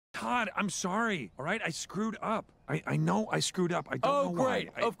Todd, I'm sorry, all right? I screwed up. I know I screwed up. I don't know why.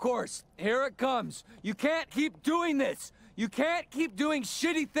 Oh, great. Of course. Here it comes. You can't keep doing this. You can't keep doing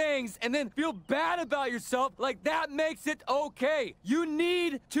shitty things and then feel bad about yourself like that makes it okay. You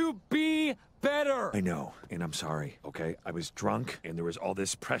need to be better. I know, and I'm sorry, okay? I was drunk, and there was all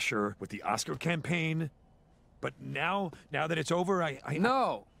this pressure with the Oscar campaign. But now that it's over,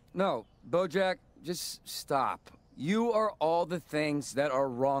 No, Bojack, just stop. You are all the things that are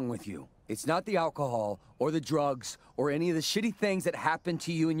wrong with you. It's not the alcohol, or the drugs, or any of the shitty things that happened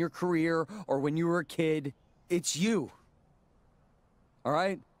to you in your career, or when you were a kid. It's you. All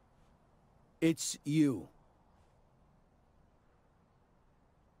right? It's you.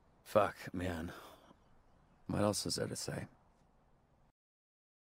 Fuck, man. What else is there to say?